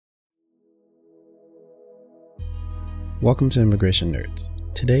Welcome to Immigration Nerds.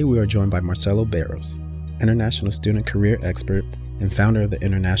 Today we are joined by Marcelo Barros, international student career expert and founder of the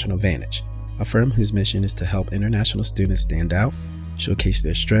International Vantage, a firm whose mission is to help international students stand out, showcase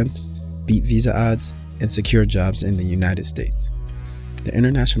their strengths, beat visa odds, and secure jobs in the United States. The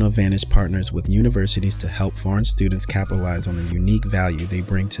International Vantage partners with universities to help foreign students capitalize on the unique value they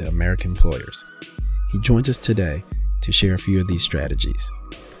bring to American employers. He joins us today to share a few of these strategies.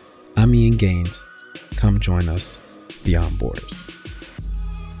 I'm Ian Gaines. Come join us beyond borders.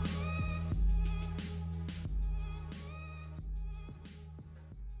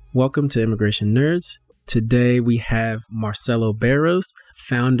 Welcome to Immigration Nerds. Today we have Marcelo Barros,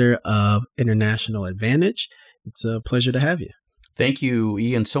 founder of International Advantage. It's a pleasure to have you. Thank you,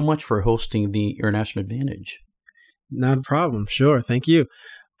 Ian, so much for hosting the International Advantage. Not a problem. Sure. Thank you.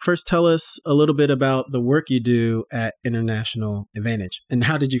 First, tell us a little bit about the work you do at International Advantage and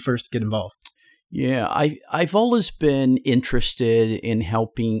how did you first get involved? Yeah, I've always been interested in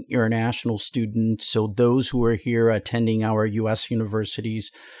helping international students, so those who are here attending our U.S.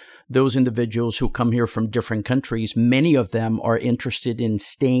 universities, those individuals who come here from different countries, many of them are interested in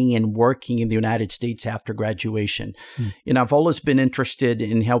staying and working in the United States after graduation. And I've always been interested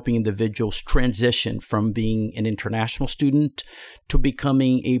in helping individuals transition from being an international student to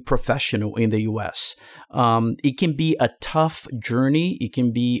becoming a professional in the U.S. It can be a tough journey. It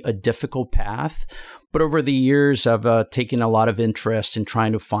can be a difficult path. But over the years, I've taken a lot of interest in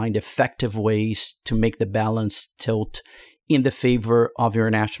trying to find effective ways to make the balance tilt in the favor of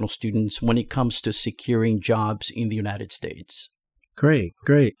international students when it comes to securing jobs in the United States. Great.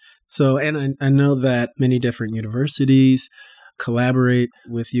 So, and I know that many different universities collaborate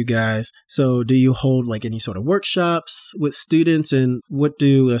with you guys. So do you hold like any sort of workshops with students, and what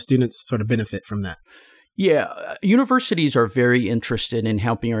do students sort of benefit from that? Yeah, universities are very interested in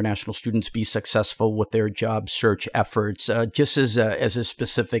helping international students be successful with their job search efforts. Just as a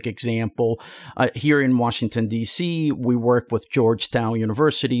specific example, here in Washington, D.C., we work with Georgetown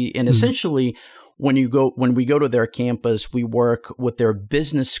University, and essentially when we go to their campus, we work with their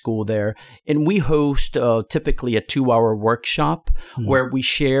business school there, and we host typically a 2-hour workshop where we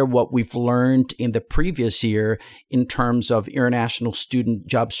share what we've learned in the previous year in terms of international student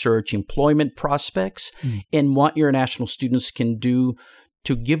job search employment prospects and what international students can do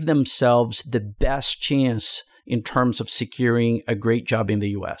to give themselves the best chance in terms of securing a great job in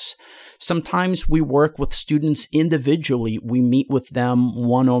the U.S. Sometimes we work with students individually. We meet with them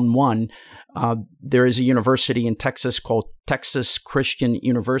one-on-one. There is a university in Texas called Texas Christian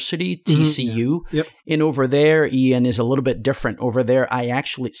University, TCU. Yes. Yep. And over there, Ian, is a little bit different. Over there, I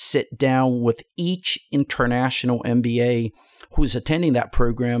actually sit down with each international MBA who is attending that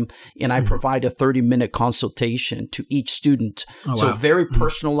program, and I provide a 30-minute consultation to each student. So very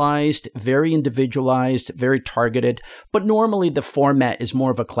personalized, very individualized, very targeted. But normally the format is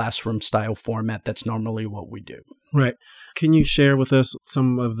more of a classroom-style format. That's normally what we do. Right. Can you share with us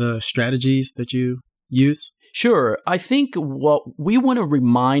some of the strategies that you use? Sure. I think what we want to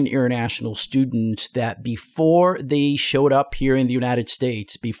remind international students that before they showed up here in the United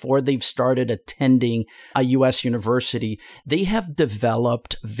States, before they've started attending a U.S. university, they have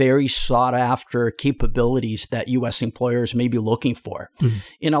developed very sought after capabilities that U.S. employers may be looking for.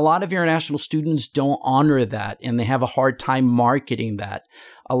 And a lot of international students don't honor that, and they have a hard time marketing that.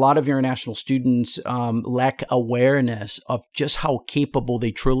 A lot of international students lack awareness of just how capable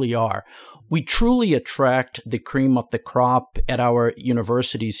they truly are. We truly attract the cream of the crop at our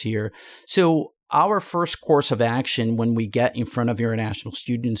universities here. So our first course of action when we get in front of international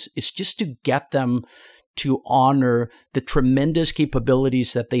students is just to get them to honor the tremendous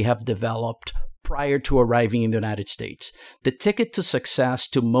capabilities that they have developed prior to arriving in the United States. The ticket to success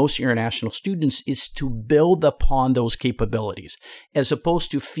to most international students is to build upon those capabilities, as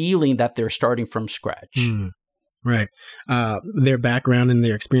opposed to feeling that they're starting from scratch. Right. Their background and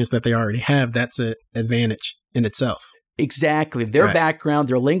their experience that they already have, that's an advantage in itself. Exactly. Their background,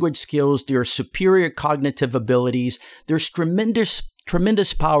 their language skills, their superior cognitive abilities, there's tremendous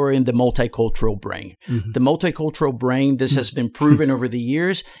power in the multicultural brain. The multicultural brain, this has been proven over the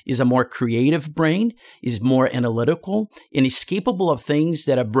years, is a more creative brain, is more analytical, and is capable of things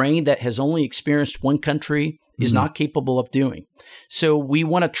that a brain that has only experienced one country is not capable of doing. So we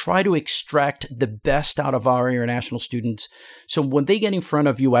want to try to extract the best out of our international students. So when they get in front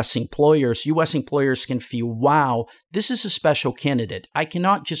of U.S. employers can feel, wow, this is a special candidate. I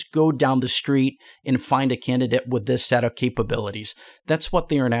cannot just go down the street and find a candidate with this set of capabilities. That's what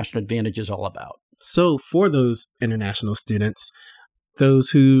the International Advantage is all about. So for those international students, those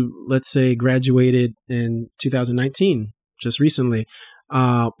who, let's say, graduated in 2019, just recently,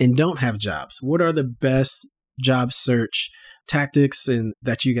 and don't have jobs, what are the best job search tactics and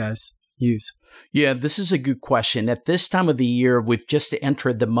that you guys use? Yeah, this is a good question. At this time of the year, we've just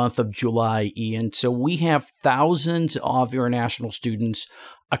entered the month of July, Ian. So we have thousands of international students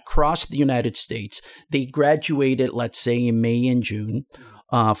across the United States. They graduated, let's say, in May and June.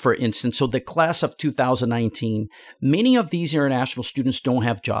 For instance, so the class of 2019, many of these international students don't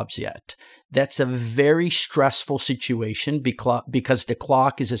have jobs yet. That's a very stressful situation because the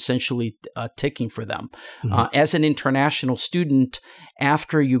clock is essentially ticking for them. As an international student,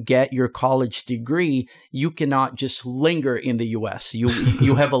 after you get your college degree, you cannot just linger in the U.S.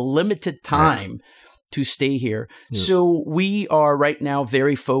 You have a limited time to stay here. Yeah. So we are right now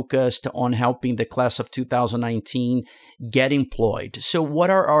very focused on helping the class of 2019 get employed. So what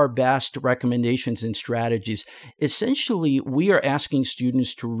are our best recommendations and strategies? Essentially, we are asking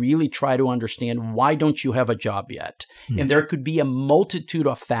students to really try to understand, why don't you have a job yet? And there could be a multitude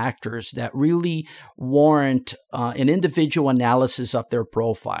of factors that really warrant an individual analysis of their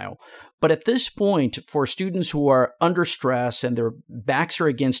profile. But at this point, for students who are under stress and their backs are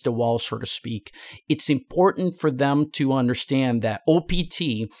against the wall, so to speak, it's important for them to understand that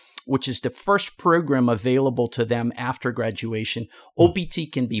OPT, which is the first program available to them after graduation,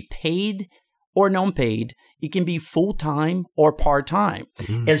 OPT can be paid or non-paid. It can be full-time or part-time,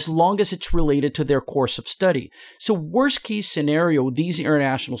 as long as it's related to their course of study. So worst case scenario, these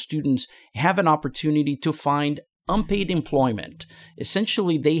international students have an opportunity to find unpaid employment.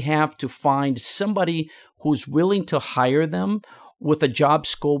 Essentially, they have to find somebody who's willing to hire them with a job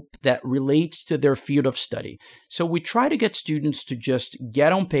scope that relates to their field of study. So we try to get students to just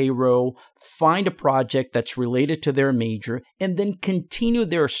get on payroll, find a project that's related to their major, and then continue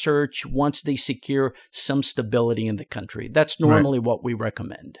their search once they secure some stability in the country. That's normally what we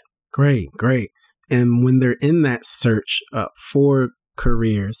recommend. Great. And when they're in that search for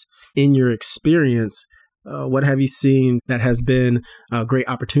careers, in your experience, what have you seen that has been great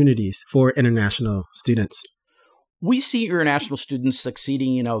opportunities for international students? We see international students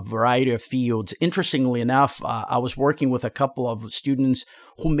succeeding in a variety of fields. Interestingly enough, I was working with a couple of students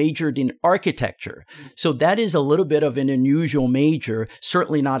who majored in architecture. So that is a little bit of an unusual major,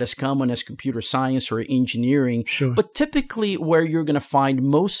 certainly not as common as computer science or engineering. Sure. But typically where you're going to find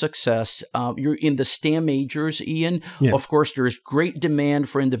most success, you're in the STEM majors, Ian. Yes. Of course, there's great demand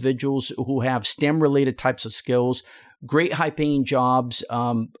for individuals who have STEM-related types of skills. Great high-paying jobs.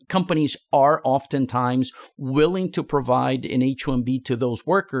 Companies are oftentimes willing to provide an H-1B to those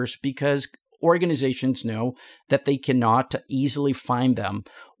workers because organizations know that they cannot easily find them.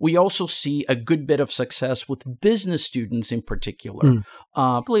 We also see a good bit of success with business students in particular,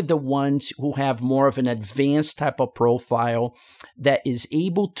 particularly the ones who have more of an advanced type of profile that is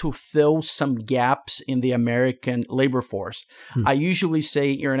able to fill some gaps in the American labor force. I usually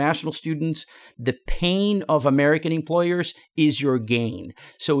say international students, the pain of American employers is your gain.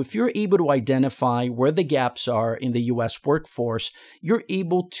 So if you're able to identify where the gaps are in the U.S. workforce, you're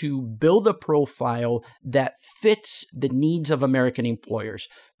able to build a profile that fits the needs of American employers.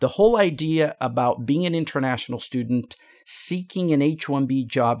 The whole idea about being an international student seeking an H-1B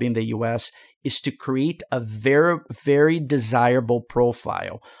job in the U.S. is to create a very, very desirable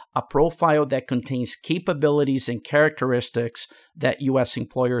profile, a profile that contains capabilities and characteristics that U.S.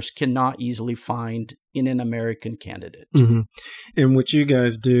 employers cannot easily find in an American candidate. And what you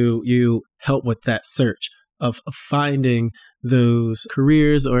guys do, you help with that search of finding those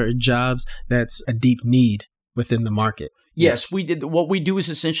careers or jobs that's a deep need within the market. Yes, we did. What we do is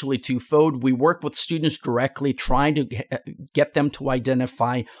essentially twofold. We work with students directly, trying to get them to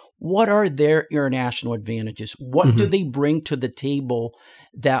identify what are their international advantages. What do they bring to the table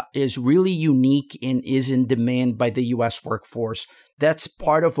that is really unique and is in demand by the U.S. workforce? That's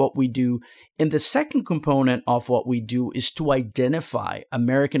part of what we do. And the second component of what we do is to identify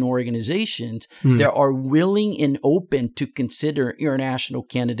American organizations that are willing and open to consider international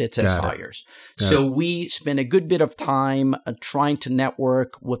candidates as hires. So we spend a good bit of time trying to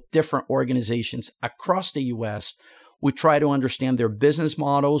network with different organizations across the U.S. We try to understand their business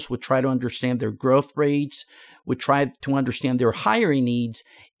models. We try to understand their growth rates. We try to understand their hiring needs.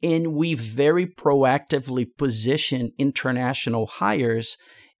 And we very proactively position international hires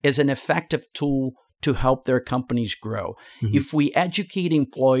as an effective tool to help their companies grow. If we educate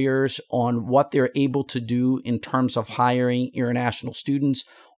employers on what they're able to do in terms of hiring international students,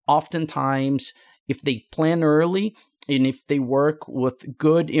 oftentimes, if they plan early, and if they work with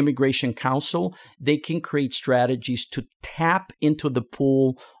good immigration counsel, they can create strategies to tap into the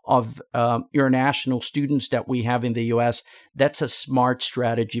pool of international students that we have in the U.S. That's a smart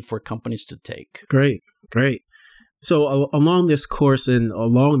strategy for companies to take. Great. So along this course and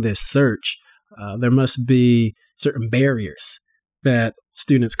along this search, there must be certain barriers that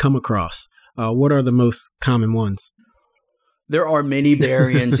students come across. What are the most common ones? There are many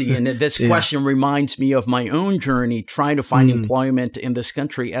barriers, Ian. This question reminds me of my own journey trying to find employment in this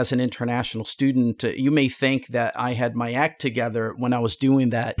country as an international student. You may think that I had my act together when I was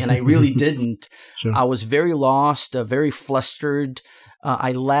doing that, and I really didn't. Sure. I was very lost, very flustered.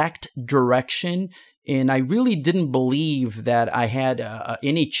 I lacked direction, and I really didn't believe that I had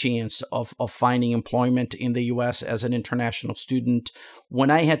any chance of finding employment in the U.S. as an international student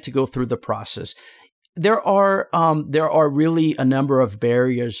when I had to go through the process. There are really a number of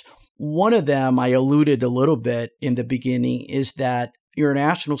barriers. One of them, I alluded a little bit in the beginning, is that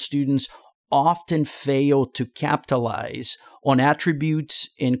international students often fail to capitalize on attributes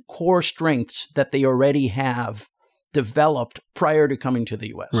and core strengths that they already have developed prior to coming to the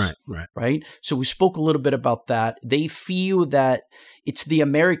U.S. Right. So we spoke a little bit about that. They feel that it's the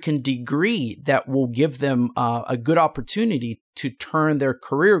American degree that will give them a good opportunity to turn their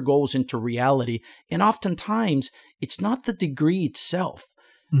career goals into reality. And oftentimes, it's not the degree itself.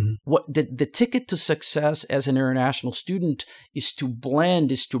 Mm-hmm. What the ticket to success as an international student is to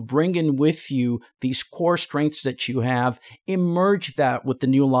bring in with you these core strengths that you have, merge that with the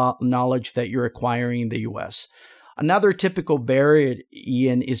new knowledge that you're acquiring in the U.S. Another typical barrier,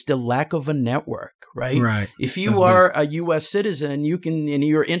 Ian, is the lack of a network, right? Right. If you are a U.S. citizen, and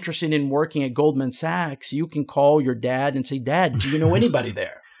you're interested in working at Goldman Sachs, you can call your dad and say, "Dad, do you know anybody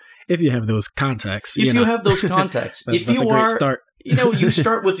there?" If you have those contacts. If you have those contacts. That's a great start. You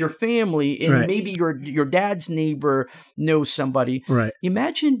start with your family, and right. maybe your dad's neighbor knows somebody. Right.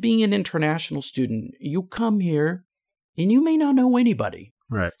 Imagine being an international student. You come here, and you may not know anybody.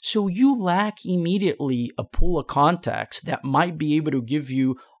 Right. So you lack immediately a pool of contacts that might be able to give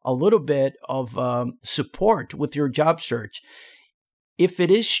you a little bit of support with your job search. If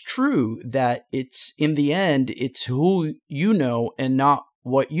it is true that it's in the end, it's who you know and not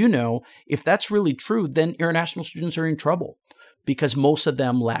what you know, if that's really true, then international students are in trouble because most of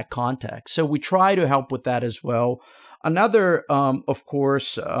them lack contacts. So we try to help with that as well. Another, of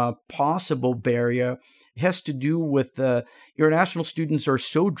course, possible barrier has to do with international students are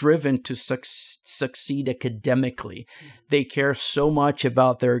so driven to succeed academically. They care so much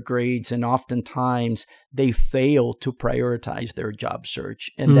about their grades, and oftentimes they fail to prioritize their job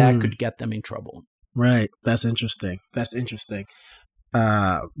search, and that could get them in trouble. Right. That's interesting.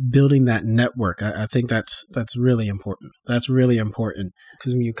 Building that network, I think that's really important. That's really important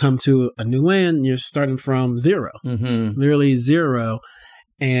because when you come to a new land, you're starting from zero, literally zero.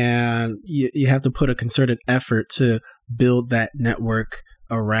 And you have to put a concerted effort to build that network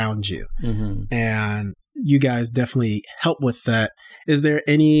around you. Mm-hmm. And you guys definitely help with that. Is there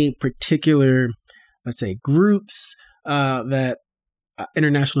any particular, let's say, groups that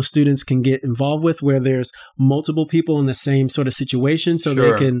international students can get involved with where there's multiple people in the same sort of situation so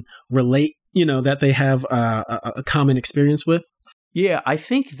Sure. they can relate, that they have a common experience with? Yeah, I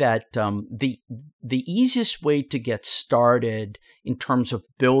think that the easiest way to get started in terms of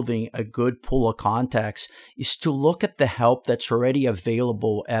building a good pool of contacts is to look at the help that's already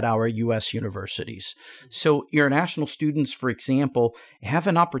available at our U.S. universities. So international students, for example, have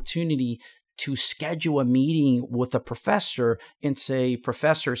an opportunity to schedule a meeting with a professor and say,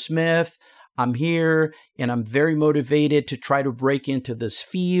 "Professor Smith, I'm here and I'm very motivated to try to break into this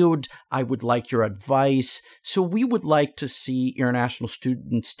field. I would like your advice." So we would like to see international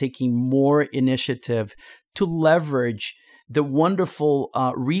students taking more initiative to leverage the wonderful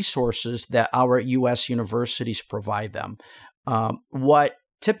resources that our U.S. universities provide them. What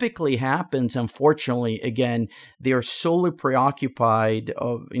typically happens, unfortunately, again, they are solely preoccupied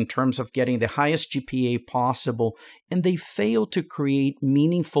in terms of getting the highest GPA possible, and they fail to create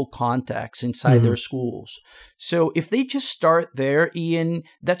meaningful contacts inside their schools. So if they just start there, Ian,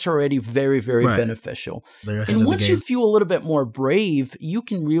 that's already very, very beneficial. And once you feel a little bit more brave, you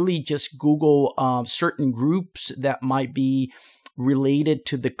can really just Google certain groups that might be related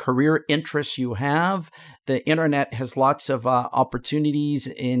to the career interests you have. The internet has lots of opportunities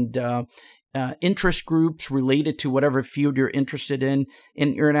and interest groups related to whatever field you're interested in,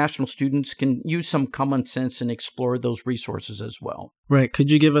 and international students can use some common sense and explore those resources as well. Right. Could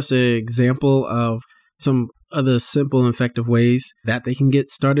you give us an example of some other simple and effective ways that they can get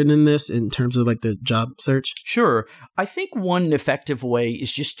started in this in terms of like the job search? Sure. I think one effective way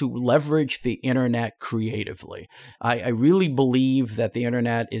is just to leverage the internet creatively. I really believe that the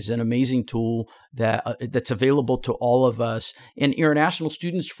internet is an amazing tool that's available to all of us. And international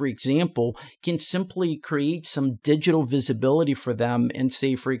students, for example, can simply create some digital visibility for them and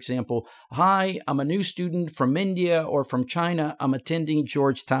say, for example, hi, I'm a new student from India or from China. I'm attending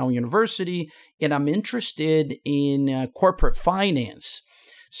Georgetown University and I'm interested in corporate finance.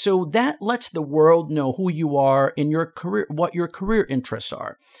 So that lets the world know who you are and your career, what your career interests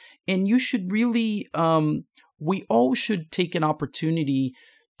are. And you should really, we all should take an opportunity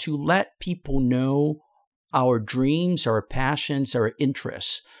to let people know our dreams, our passions, our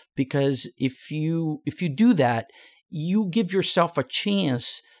interests. Because if you do that, you give yourself a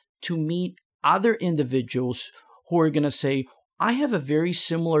chance to meet other individuals who are going to say, I have a very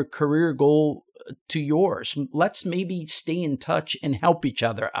similar career goal to yours. Let's maybe stay in touch and help each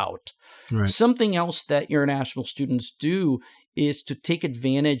other out. Right. Something else that international students do is to take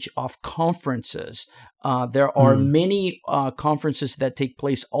advantage of conferences. There are many conferences that take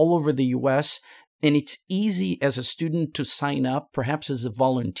place all over the U.S., and it's easy as a student to sign up, perhaps as a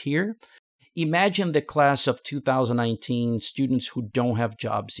volunteer. Imagine the class of 2019 students who don't have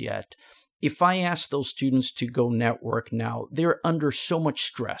jobs yet. If I ask those students to go network now, they're under so much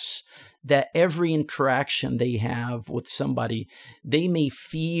stress that every interaction they have with somebody, they may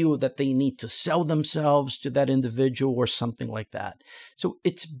feel that they need to sell themselves to that individual or something like that. So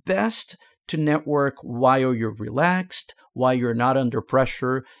it's best to network while you're relaxed, while you're not under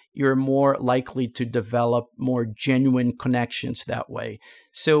pressure. You're more likely to develop more genuine connections that way.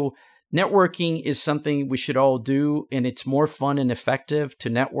 So networking is something we should all do, and it's more fun and effective to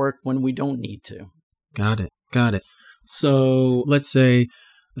network when we don't need to. Got it. So let's say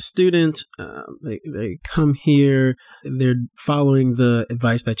a student, they come here, they're following the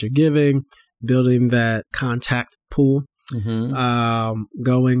advice that you're giving, building that contact pool,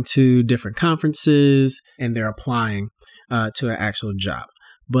 going to different conferences, and they're applying to an actual job.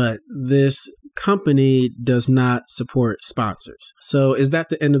 But this company does not support sponsors. So is that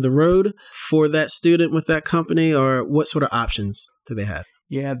the end of the road for that student with that company, or what sort of options do they have?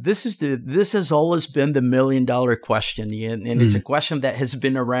 Yeah, this has always been the $1 million question, Ian, and it's a question that has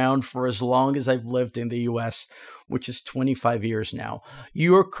been around for as long as I've lived in the U.S., which is 25 years now.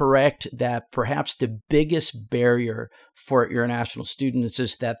 You're correct that perhaps the biggest barrier for international students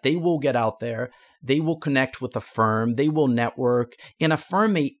is that they will get out there, they will connect with a firm, they will network, and a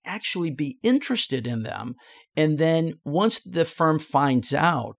firm may actually be interested in them. And then once the firm finds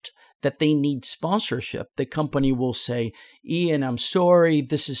out that they need sponsorship, the company will say, Ian, I'm sorry,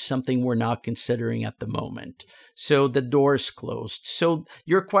 this is something we're not considering at the moment. So the door is closed. So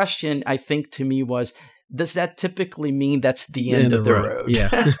your question, I think, to me was, does that typically mean that's the end of the road?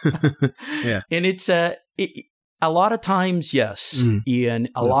 Yeah. Yeah. And it's a lot of times, yes, Ian,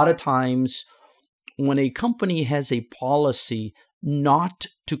 a lot of times when a company has a policy not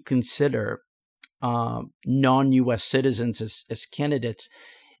to consider non-U.S. citizens as candidates,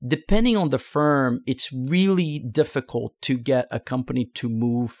 depending on the firm, it's really difficult to get a company to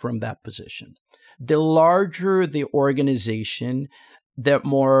move from that position. The larger the organization, the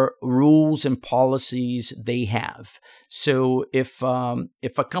more rules and policies they have. So if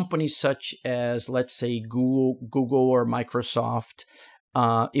a company such as, let's say, Google or Microsoft,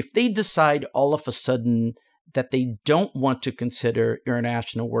 if they decide all of a sudden that they don't want to consider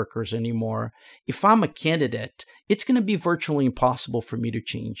international workers anymore, if I'm a candidate, it's going to be virtually impossible for me to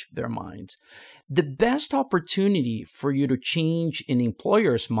change their minds. The best opportunity for you to change an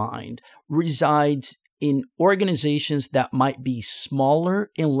employer's mind resides in organizations that might be smaller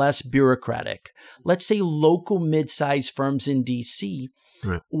and less bureaucratic. Let's say local mid-sized firms in DC,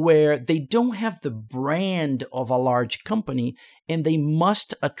 right, where they don't have the brand of a large company and they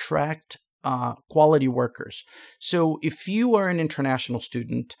must attract quality workers. So if you are an international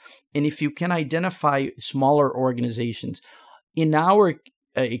student and if you can identify smaller organizations, in our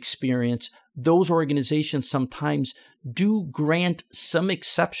experience, those organizations sometimes do grant some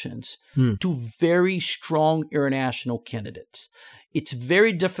exceptions to very strong international candidates. It's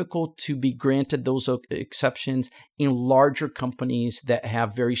very difficult to be granted those exceptions in larger companies that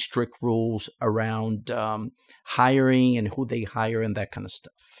have very strict rules around hiring and who they hire and that kind of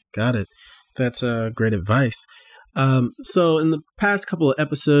stuff. Got it. That's great advice. So in the past couple of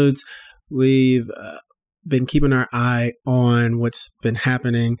episodes, we've been keeping our eye on what's been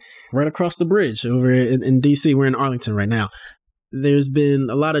happening right across the bridge over in DC. We're in Arlington right now. There's been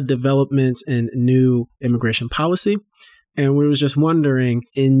a lot of developments in new immigration policy And we was just wondering,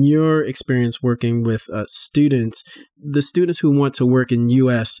 in your experience working with students, the students who want to work in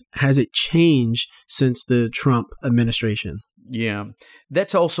U.S., has it changed since the Trump administration? Yeah,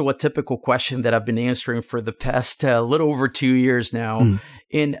 that's also a typical question that I've been answering for the past little over 2 years now.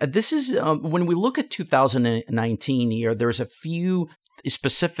 And this is when we look at 2019 here, there's a few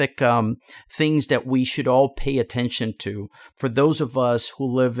specific things that we should all pay attention to for those of us who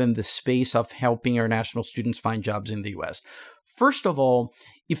live in the space of helping international students find jobs in the U.S. First of all,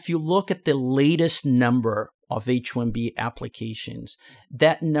 if you look at the latest number of H-1B applications,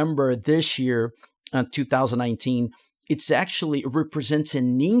 that number this year, 2019, it represents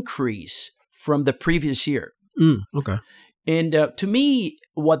an increase from the previous year. Okay. And to me,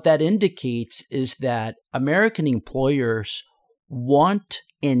 what that indicates is that American employers want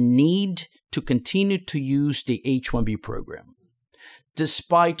and need to continue to use the H-1B program.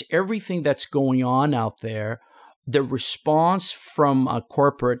 Despite everything that's going on out there, the response from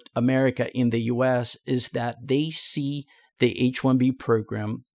corporate America in the U.S. is that they see the H-1B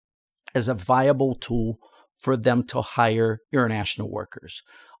program as a viable tool for them to hire international workers.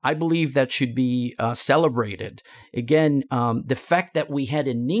 I believe that should be celebrated. Again, the fact that we had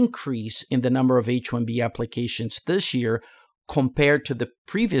an increase in the number of H-1B applications this year compared to the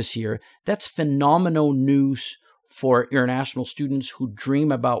previous year, that's phenomenal news for international students who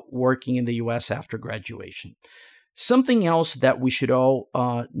dream about working in the U.S. after graduation. Something else that we should all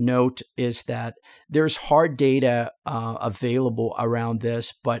note is that there's hard data available around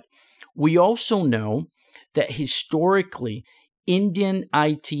this, but we also know that historically, Indian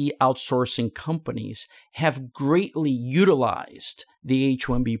IT outsourcing companies have greatly utilized the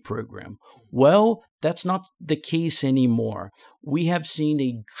H-1B program. Well, that's not the case anymore. We have seen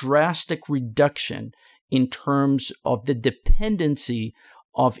a drastic reduction in terms of the dependency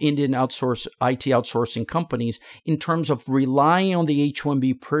of Indian IT outsourcing companies in terms of relying on the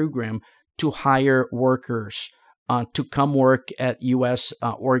H-1B program to hire workers to come work at U.S.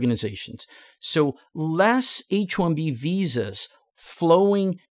 organizations. So less H-1B visas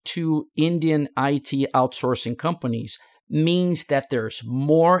flowing to Indian IT outsourcing companies means that there's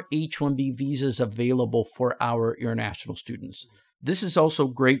more H-1B visas available for our international students. This is also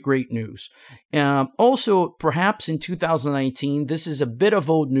great news. Also, perhaps in 2019, this is a bit of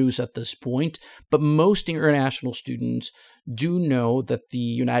old news at this point, but most international students do know that the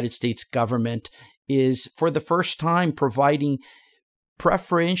United States government is, for the first time, providing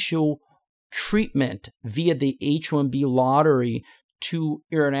preferential treatment via the H-1B lottery to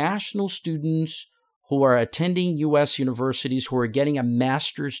international students who are attending U.S. universities who are getting a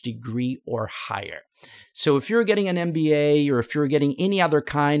master's degree or higher. So if you're getting an MBA or if you're getting any other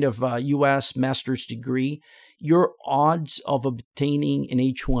kind of U.S. master's degree, your odds of obtaining an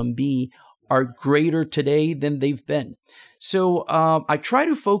H-1B are greater today than they've been. So I try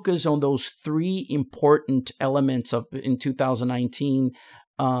to focus on those three important elements in 2019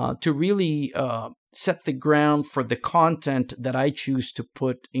 to really set the ground for the content that I choose to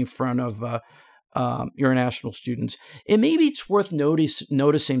put in front of international students. And maybe it's worth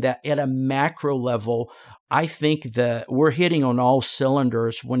noticing that at a macro level, I think that we're hitting on all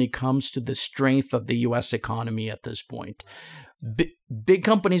cylinders when it comes to the strength of the U.S. economy at this point. Big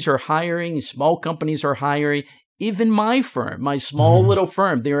companies are hiring, small companies are hiring. Even my firm, my small little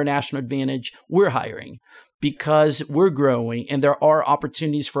firm, the International Advantage, we're hiring because we're growing and there are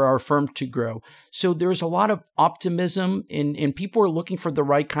opportunities for our firm to grow. So there's a lot of optimism and people are looking for the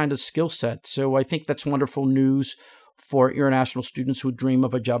right kind of skill set. So I think that's wonderful news for international students who dream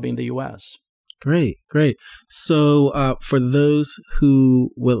of a job in the U.S. Great. So for those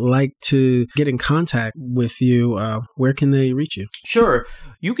who would like to get in contact with you, where can they reach you? Sure.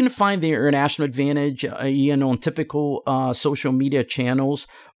 You can find the International Advantage, Ian, on typical social media channels.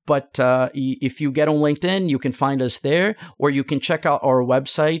 But if you get on LinkedIn, you can find us there, or you can check out our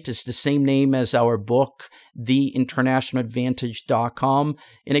website. It's the same name as our book, theinternationaladvantage.com.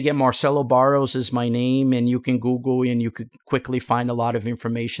 And again, Marcelo Barros is my name, and you can Google and you could quickly find a lot of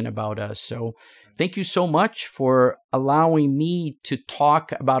information about us. So thank you so much for allowing me to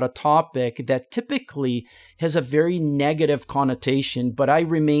talk about a topic that typically has a very negative connotation, but I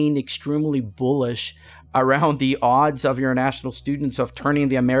remain extremely bullish around the odds of international students of turning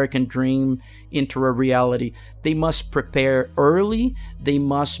the American dream into a reality. They must prepare early, they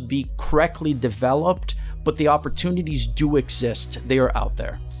must be correctly developed, but the opportunities do exist. They are out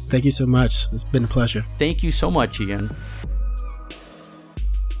there. Thank you so much. It's been a pleasure. Thank you so much, Ian.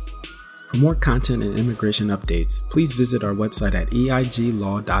 For more content and immigration updates, please visit our website at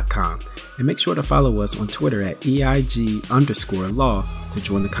EIGlaw.com and make sure to follow us on Twitter at EIG_law to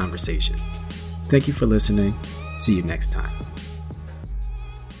join the conversation. Thank you for listening. See you next time.